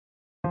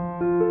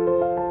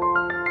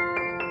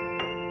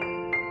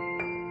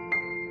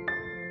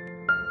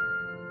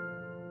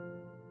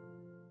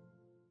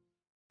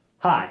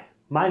Hi,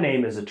 my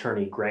name is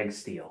attorney Greg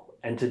Steele,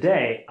 and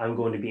today I'm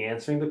going to be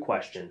answering the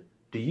question,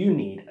 do you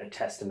need a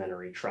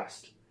testamentary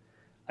trust?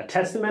 A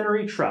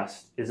testamentary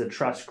trust is a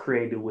trust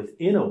created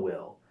within a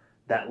will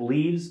that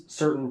leaves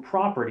certain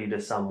property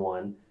to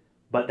someone,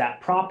 but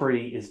that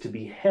property is to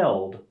be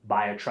held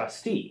by a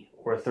trustee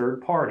or a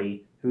third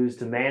party who is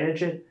to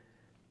manage it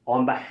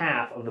on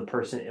behalf of the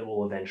person it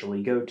will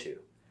eventually go to.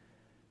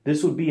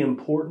 This would be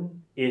important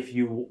if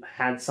you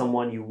had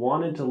someone you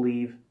wanted to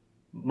leave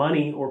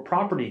money or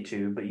property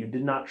to, but you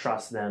did not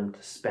trust them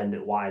to spend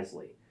it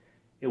wisely.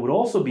 It would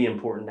also be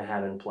important to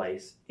have in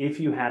place if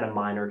you had a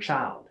minor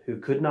child who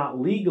could not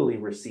legally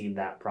receive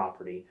that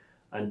property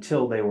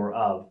until they were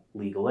of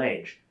legal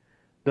age.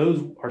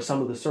 Those are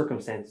some of the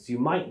circumstances you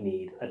might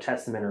need a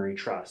testamentary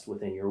trust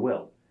within your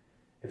will.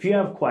 If you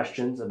have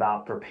questions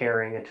about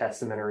preparing a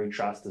testamentary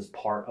trust as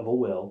part of a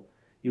will,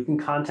 you can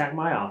contact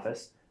my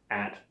office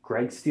at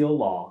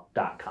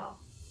gregsteelelaw.com.